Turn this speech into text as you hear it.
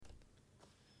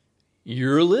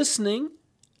You're listening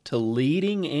to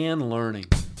Leading and Learning.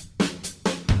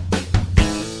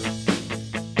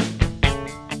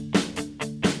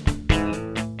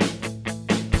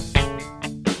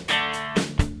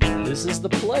 This is the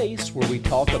place where we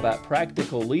talk about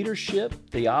practical leadership,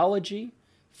 theology,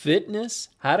 fitness,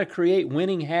 how to create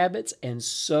winning habits, and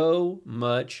so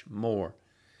much more.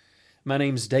 My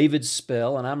name's David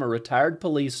Spell, and I'm a retired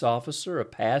police officer, a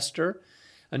pastor,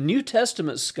 a New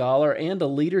Testament scholar, and a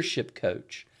leadership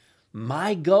coach.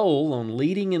 My goal on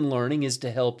Leading and Learning is to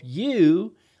help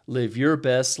you live your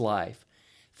best life.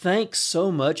 Thanks so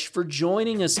much for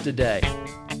joining us today.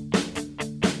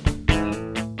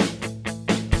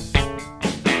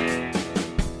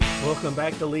 Welcome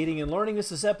back to Leading and Learning.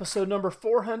 This is episode number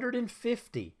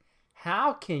 450.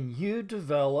 How can you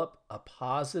develop a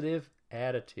positive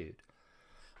attitude?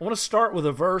 I want to start with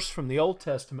a verse from the Old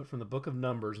Testament, from the book of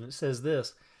Numbers, and it says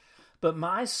this: "But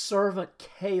my servant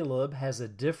Caleb has a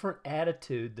different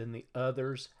attitude than the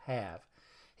others have.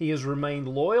 He has remained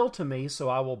loyal to me, so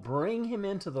I will bring him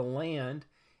into the land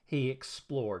he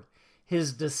explored.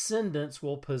 His descendants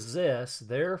will possess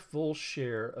their full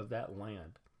share of that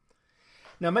land."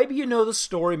 Now, maybe you know the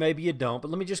story, maybe you don't,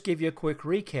 but let me just give you a quick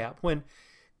recap. When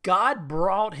God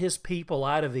brought his people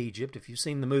out of Egypt, if you've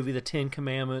seen the movie The Ten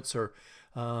Commandments or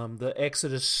the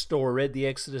Exodus story, read the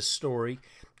Exodus story,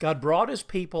 God brought his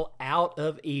people out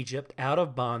of Egypt, out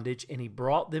of bondage, and he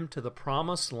brought them to the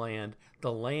promised land,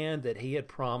 the land that he had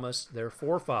promised their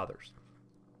forefathers.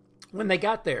 When they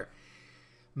got there,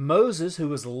 Moses, who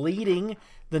was leading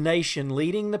the nation,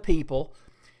 leading the people,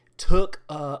 took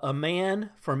a man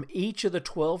from each of the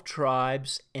 12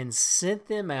 tribes and sent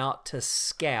them out to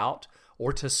scout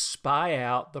or to spy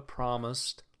out the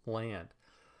promised land.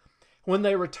 When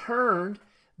they returned,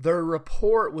 their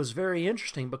report was very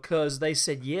interesting because they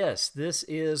said, yes, this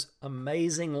is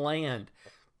amazing land.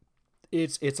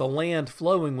 It's a land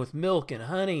flowing with milk and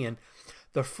honey, and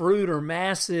the fruit are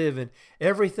massive, and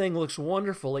everything looks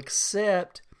wonderful,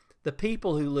 except the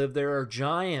people who live there are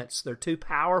giants. They're too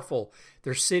powerful.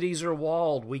 Their cities are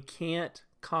walled. We can't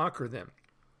conquer them.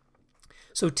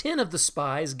 So 10 of the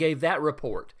spies gave that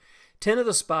report. 10 of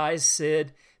the spies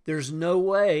said, there's no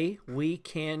way we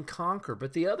can conquer.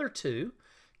 But the other two,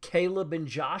 Caleb and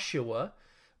Joshua,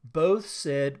 both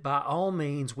said, by all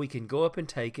means, we can go up and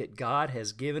take it. God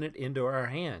has given it into our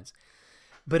hands.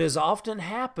 But as often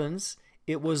happens,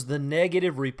 it was the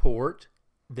negative report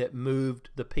that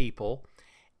moved the people,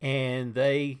 and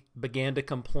they began to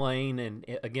complain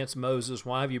against Moses.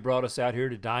 Why have you brought us out here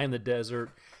to die in the desert?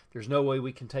 There's no way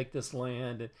we can take this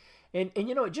land. And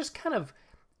you know, it just kind of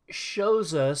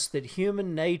shows us that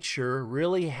human nature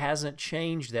really hasn't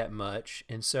changed that much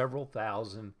in several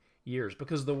thousand years,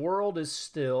 because the world is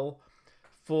still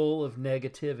full of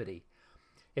negativity.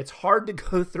 It's hard to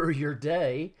go through your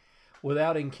day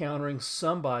without encountering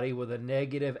somebody with a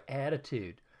negative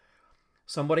attitude,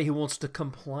 somebody who wants to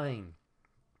complain.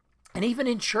 And even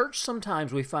in church,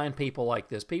 sometimes we find people like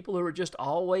this, people who are just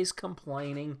always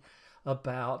complaining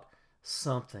about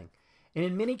something. And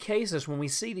in many cases, when we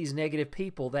see these negative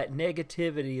people, that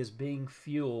negativity is being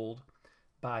fueled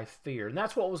by fear. And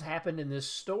that's what was happened in this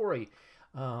story.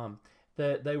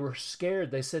 That they were scared.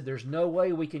 They said, there's no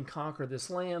way we can conquer this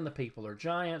land. The people are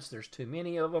giants. There's too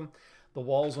many of them. The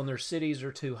walls on their cities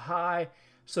are too high.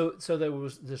 So there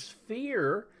was this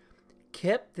fear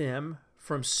kept them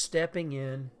from stepping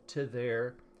into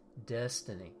their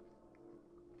destiny.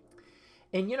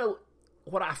 And you know,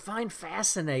 what I find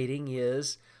fascinating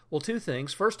is, well, two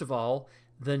things. First of all,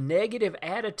 the negative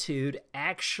attitude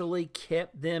actually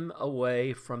kept them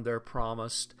away from their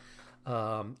promised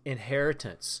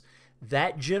inheritance.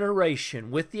 That generation,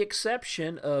 with the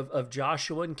exception of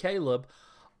Joshua and Caleb,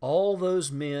 all those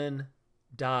men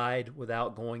died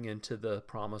without going into the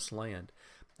promised land.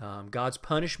 God's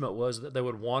punishment was that they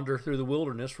would wander through the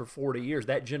wilderness for 40 years.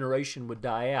 That generation would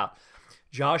die out.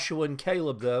 Joshua and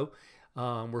Caleb, though,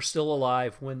 were still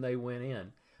alive when they went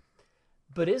in.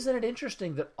 But isn't it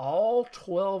interesting that all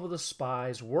 12 of the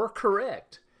spies were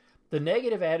correct? The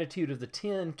negative attitude of the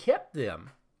 10 kept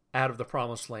them out of the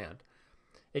promised land.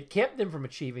 It kept them from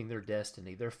achieving their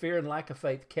destiny. Their fear and lack of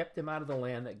faith kept them out of the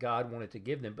land that God wanted to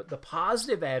give them. But the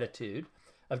positive attitude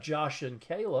of Joshua and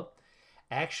Caleb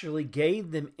actually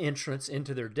gave them entrance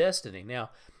into their destiny.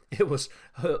 Now, it was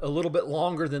a little bit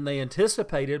longer than they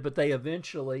anticipated, but they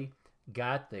eventually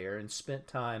got there and spent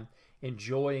time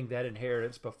enjoying that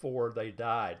inheritance before they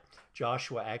died.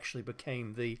 Joshua actually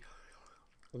became the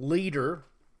leader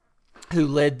who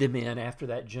led them in after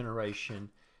that generation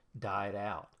died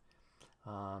out.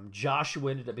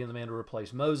 Joshua ended up being the man to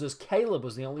replace Moses. Caleb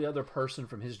was the only other person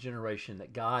from his generation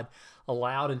that God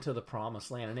allowed into the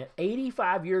promised land. And at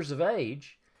 85 years of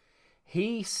age,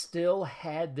 he still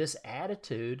had this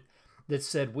attitude that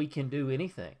said, we can do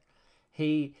anything.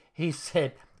 He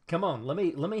said, come on, let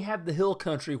me have the hill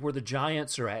country where the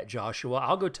giants are at, Joshua.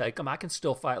 I'll go take them. I can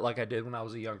still fight like I did when I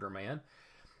was a younger man.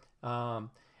 And,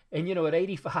 at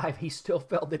 85, he still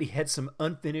felt that he had some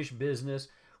unfinished business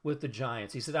with the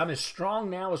giants. He said, I'm as strong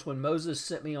now as when Moses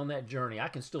sent me on that journey. I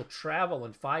can still travel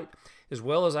and fight as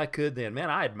well as I could then.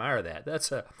 Man, I admire that.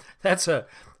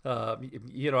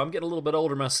 I'm getting a little bit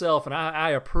older myself, and I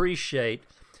appreciate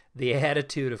the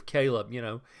attitude of Caleb,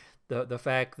 the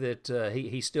fact that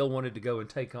he still wanted to go and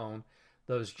take on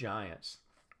those giants.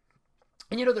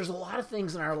 And, there's a lot of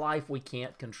things in our life we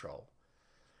can't control.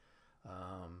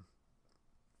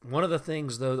 One of the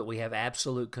things, though, that we have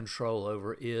absolute control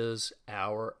over is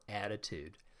our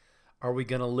attitude. Are we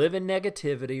going to live in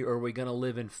negativity, or are we going to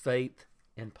live in faith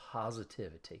and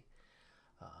positivity?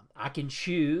 I can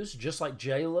choose, just like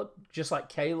Caleb,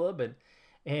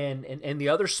 and the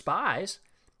other spies,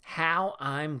 how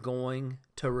I'm going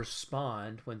to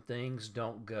respond when things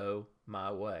don't go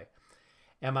my way.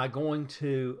 Am I going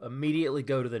to immediately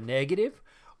go to the negative,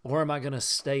 or am I going to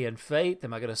stay in faith?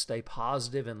 Am I going to stay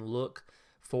positive and look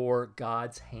for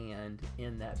God's hand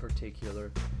in that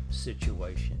particular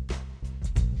situation?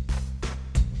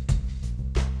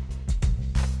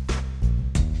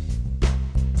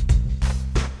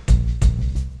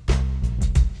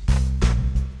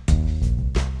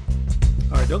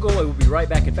 All right, don't go away. We'll be right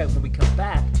back. In fact, when we come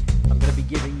back, I'm going to be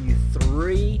giving you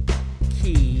 3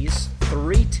 keys,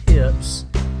 3 tips,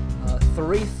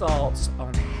 3 thoughts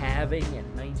on having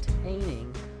and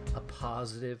maintaining a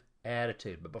positive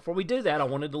attitude. But before we do that, I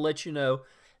wanted to let you know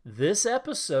this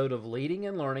episode of Leading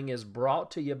and Learning is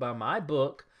brought to you by my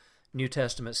book, New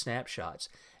Testament Snapshots.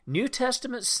 New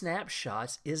Testament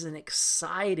Snapshots is an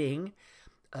exciting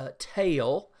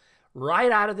tale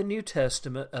right out of the New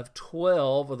Testament of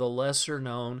 12 of the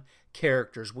lesser-known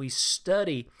characters. We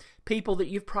study people that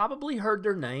you've probably heard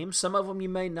their names. Some of them you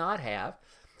may not have,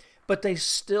 but they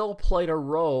still played a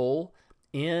role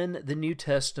in the New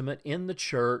Testament, in the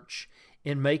church,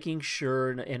 in making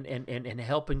sure and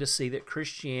helping to see that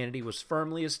Christianity was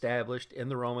firmly established in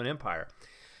the Roman Empire.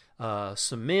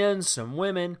 Some men, some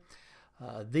women.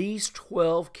 These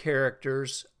 12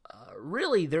 characters,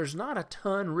 really, there's not a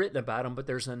ton written about them, but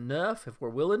there's enough, if we're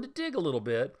willing to dig a little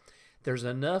bit, there's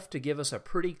enough to give us a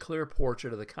pretty clear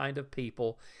portrait of the kind of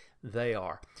people they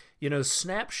are.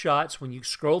 Snapshots, when you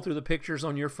scroll through the pictures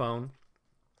on your phone,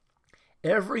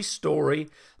 every story,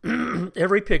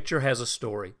 every picture has a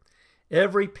story.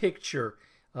 Every picture,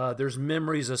 there's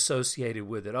memories associated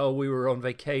with it. Oh, we were on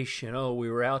vacation. Oh,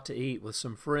 we were out to eat with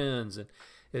some friends and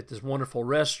at this wonderful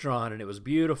restaurant, and it was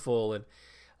beautiful. And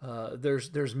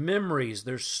there's memories,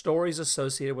 there's stories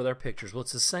associated with our pictures. Well,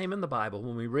 it's the same in the Bible.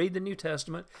 When we read the New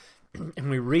Testament and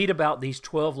we read about these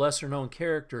 12 lesser-known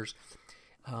characters,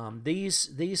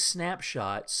 these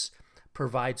snapshots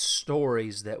provide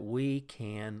stories that we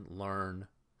can learn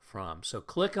from. So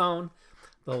click on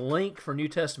the link for New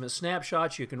Testament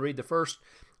Snapshots. You can read the first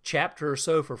chapter or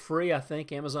so for free. I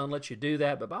think Amazon lets you do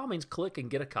that, but by all means, click and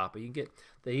get a copy. You can get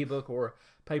the ebook or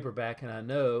paperback, and I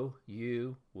know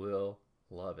you will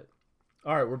love it.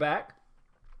 All right, we're back.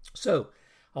 So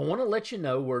I want to let you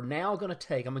know I'm going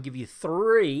to give you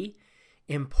 3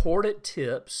 important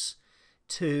tips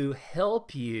to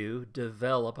help you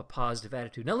develop a positive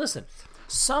attitude. Now listen,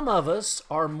 some of us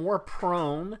are more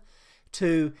prone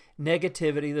to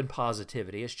negativity than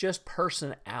positivity. It's just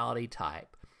personality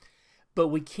type. But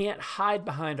we can't hide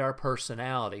behind our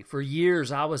personality. For years,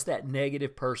 I was that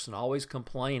negative person, always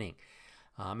complaining.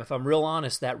 If I'm real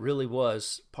honest, that really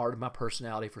was part of my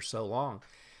personality for so long.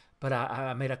 But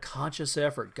I made a conscious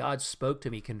effort. God spoke to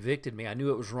me, convicted me. I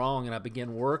knew it was wrong, and I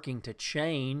began working to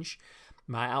change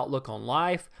my outlook on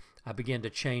life. I began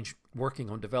to working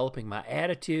on developing my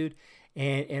attitude.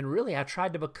 And really, I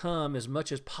tried to become, as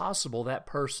much as possible, that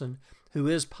person who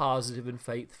is positive and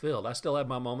faith-filled. I still have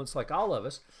my moments like all of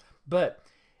us, but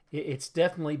it's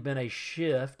definitely been a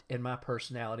shift in my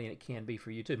personality, and it can be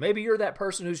for you too. Maybe you're that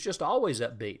person who's just always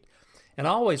upbeat and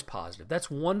always positive. That's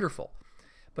wonderful.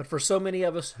 But for so many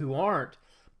of us who aren't,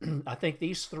 I think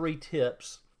these 3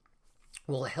 tips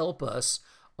will help us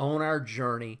on our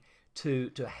journey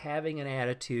to having an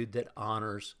attitude that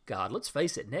honors God. Let's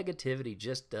face it, negativity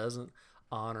just doesn't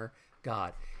honor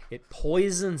God. It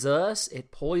poisons us,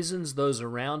 it poisons those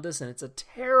around us, and it's a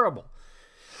terrible,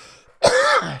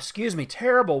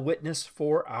 terrible witness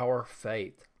for our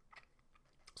faith.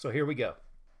 So here we go.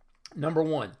 Number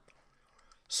 1,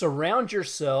 Surround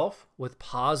yourself with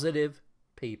positive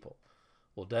people.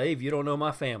 Well, Dave, you don't know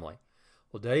my family.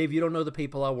 Well, Dave, you don't know the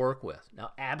people I work with.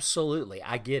 Now, absolutely,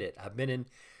 I get it. I've been in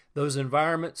those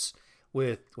environments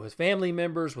with family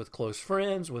members, with close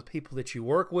friends, with people that you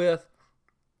work with,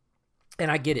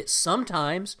 and I get it.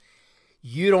 Sometimes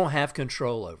you don't have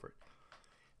control over it.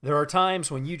 There are times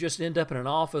when you just end up in an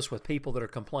office with people that are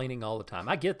complaining all the time.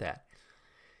 I get that.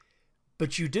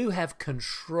 But you do have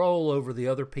control over the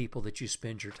other people that you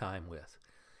spend your time with.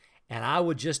 And I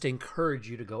would just encourage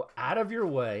you to go out of your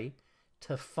way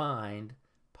to find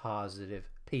positive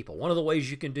people. One of the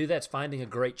ways you can do that is finding a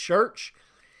great church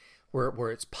where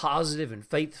it's positive and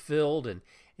faith-filled,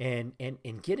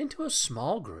 and get into a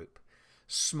small group.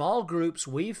 Small groups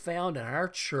we've found in our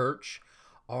church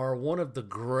are one of the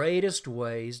greatest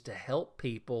ways to help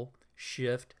people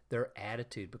shift their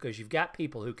attitude, because you've got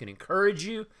people who can encourage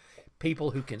you,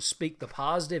 people who can speak the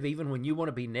positive even when you want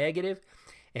to be negative,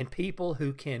 and people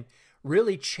who can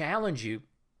really challenge you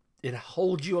and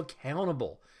hold you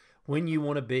accountable when you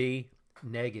want to be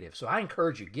negative. So I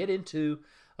encourage you, get into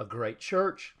a great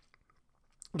church,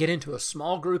 get into a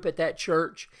small group at that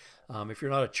church. If you're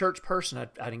not a church person,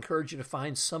 I'd encourage you to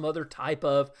find some other type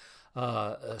of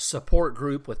a support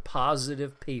group with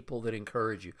positive people that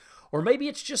encourage you. Or maybe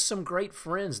it's just some great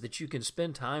friends that you can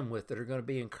spend time with that are going to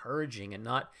be encouraging and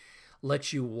not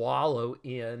let you wallow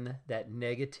in that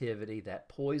negativity, that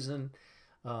poisonous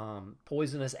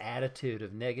attitude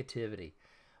of negativity.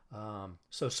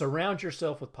 So surround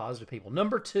yourself with positive people.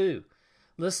 Number 2,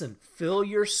 listen, fill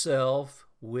yourself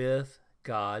with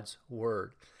God's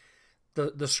Word.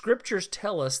 The Scriptures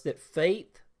tell us that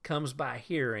faith comes by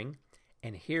hearing,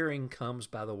 and hearing comes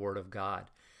by the Word of God.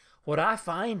 What I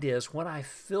find is when I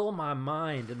fill my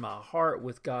mind and my heart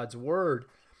with God's Word,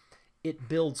 it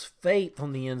builds faith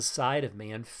on the inside of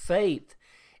me, and faith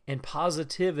and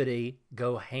positivity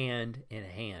go hand in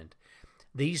hand.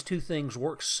 These two things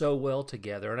work so well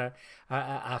together, and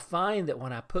I find that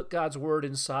when I put God's Word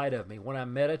inside of me, when I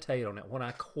meditate on it, when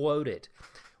I quote it,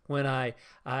 when I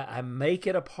make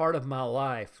it a part of my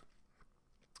life,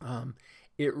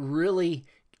 it really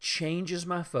changes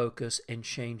my focus and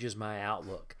changes my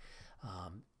outlook.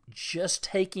 Just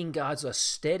taking a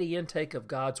steady intake of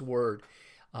God's Word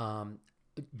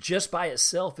just by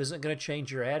itself isn't going to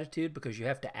change your attitude, because you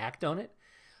have to act on it.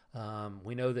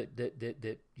 We know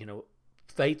that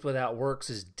faith without works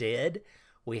is dead.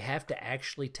 We have to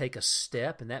actually take a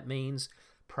step, and that means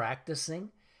practicing.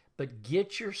 But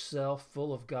get yourself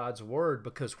full of God's Word,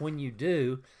 because when you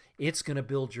do, it's going to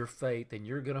build your faith, and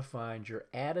you're going to find your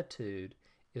attitude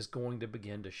is going to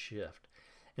begin to shift.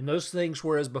 And those things,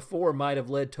 whereas before might have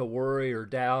led to worry or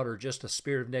doubt or just a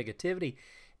spirit of negativity,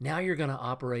 now you're going to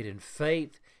operate in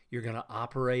faith. You're going to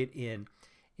operate in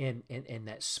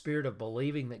that spirit of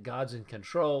believing that God's in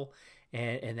control,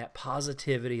 and that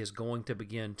positivity is going to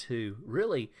begin to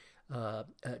really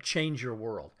change your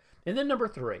world. And then number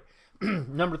 3,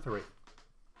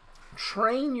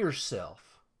 train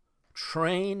yourself.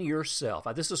 Train yourself.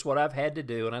 This is what I've had to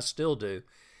do, and I still do.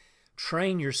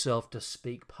 Train yourself to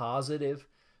speak positive,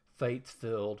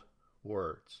 faith-filled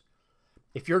words.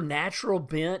 If your natural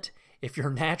bent, if your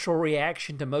natural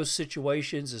reaction to most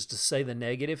situations is to say the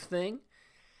negative thing,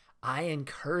 I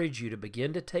encourage you to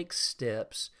begin to take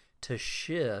steps to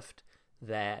shift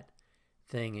that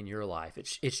thing in your life.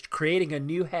 It's creating a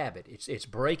new habit. It's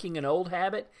breaking an old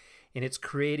habit, and it's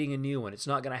creating a new one. It's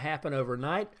not going to happen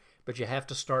overnight, but you have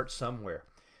to start somewhere.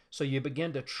 So you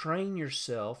begin to train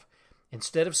yourself.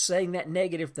 Instead of saying that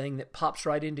negative thing that pops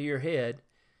right into your head,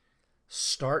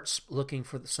 start looking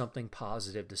for something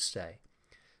positive to say.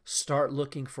 Start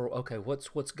looking for, okay,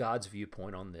 what's God's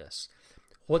viewpoint on this?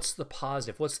 What's the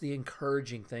positive? What's the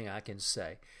encouraging thing I can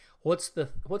say? What's the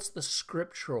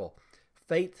scriptural,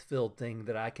 faith-filled thing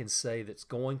that I can say that's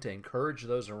going to encourage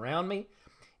those around me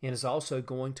and is also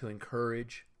going to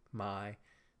encourage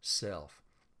myself?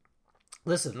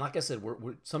 Listen, like I said,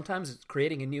 sometimes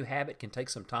creating a new habit can take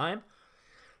some time.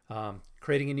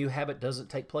 Creating a new habit doesn't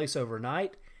take place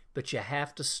overnight, but you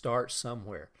have to start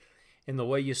somewhere. And the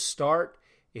way you start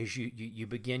is you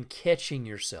begin catching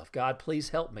yourself. God, please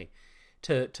help me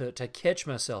to catch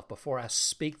myself before I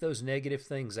speak those negative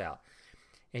things out.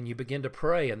 And you begin to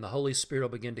pray, and the Holy Spirit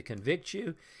will begin to convict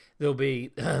you. There'll be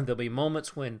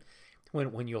moments when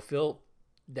you'll feel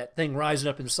that thing rising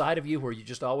up inside of you where you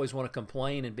just always want to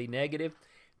complain and be negative,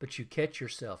 but you catch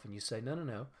yourself and you say,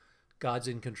 no, God's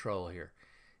in control here.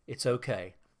 It's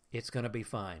okay. It's going to be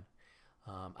fine.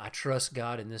 I trust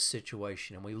God in this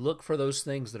situation. And we look for those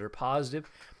things that are positive.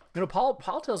 Paul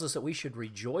tells us that we should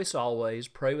rejoice always,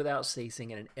 pray without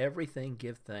ceasing, and in everything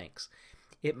give thanks.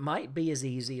 it might be as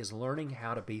easy as learning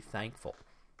how to be thankful.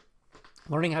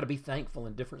 Learning how to be thankful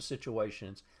in different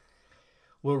situations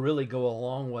will really go a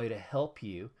long way to help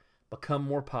you become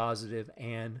more positive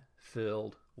and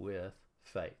filled with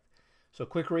faith. So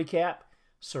quick recap,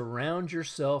 surround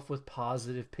yourself with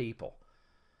positive people.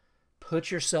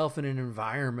 Put yourself in an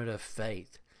environment of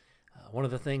faith. One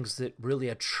of the things that really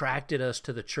attracted us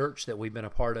to the church that we've been a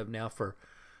part of now for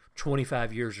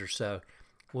 25 years or so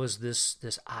was this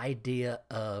idea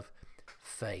of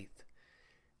faith.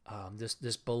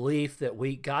 This belief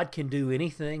that God can do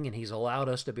anything, and He's allowed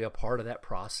us to be a part of that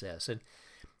process. And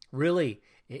really,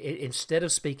 instead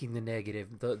of speaking the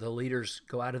negative, the leaders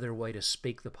go out of their way to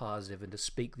speak the positive and to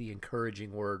speak the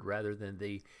encouraging word rather than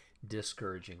the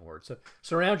discouraging word. So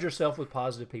surround yourself with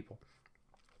positive people.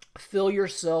 Fill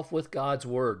yourself with God's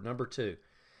word. Number 2,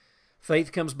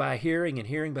 faith comes by hearing, and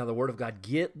hearing by the word of God.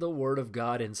 Get the word of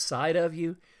God inside of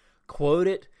you. Quote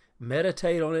it,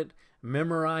 meditate on it,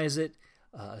 memorize it,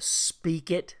 speak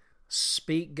it.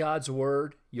 Speak God's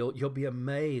word. You'll be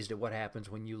amazed at what happens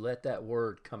when you let that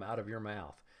word come out of your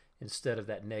mouth instead of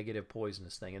that negative,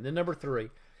 poisonous thing. And then number 3,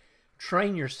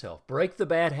 train yourself. Break the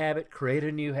bad habit, create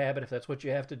a new habit if that's what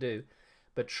you have to do.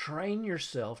 But train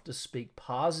yourself to speak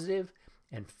positive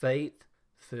and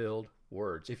faith-filled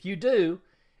words. If you do,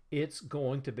 it's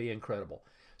going to be incredible.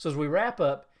 So as we wrap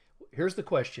up, here's the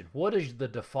question. What is the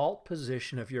default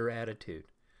position of your attitude?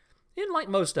 And like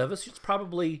most of us, it's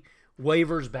probably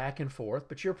wavers back and forth,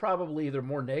 but you're probably either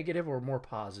more negative or more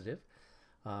positive.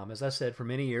 As I said, for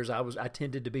many years, I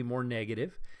tended to be more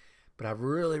negative, but I've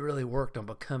really, really worked on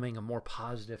becoming a more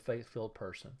positive, faith-filled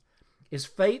person. Is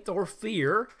faith or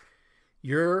fear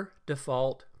your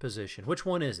default position? Which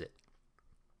one is it?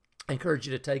 I encourage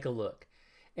you to take a look,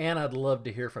 and I'd love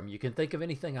to hear from you. You can think of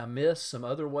anything I missed, some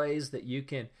other ways that you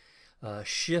can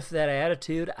shift that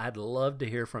attitude. I'd love to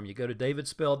hear from you. Go to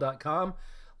davidspell.com,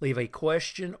 leave a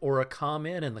question or a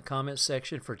comment in the comment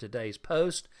section for today's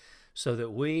post so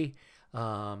that we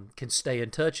can stay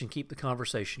in touch and keep the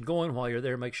conversation going. While you're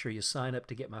there, make sure you sign up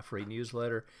to get my free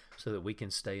newsletter so that we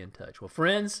can stay in touch. Well,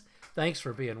 friends, thanks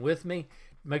for being with me.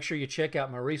 Make sure you check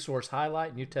out my resource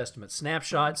highlight, New Testament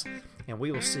snapshots, and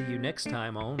we will see you next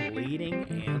time on Leading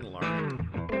and Learning.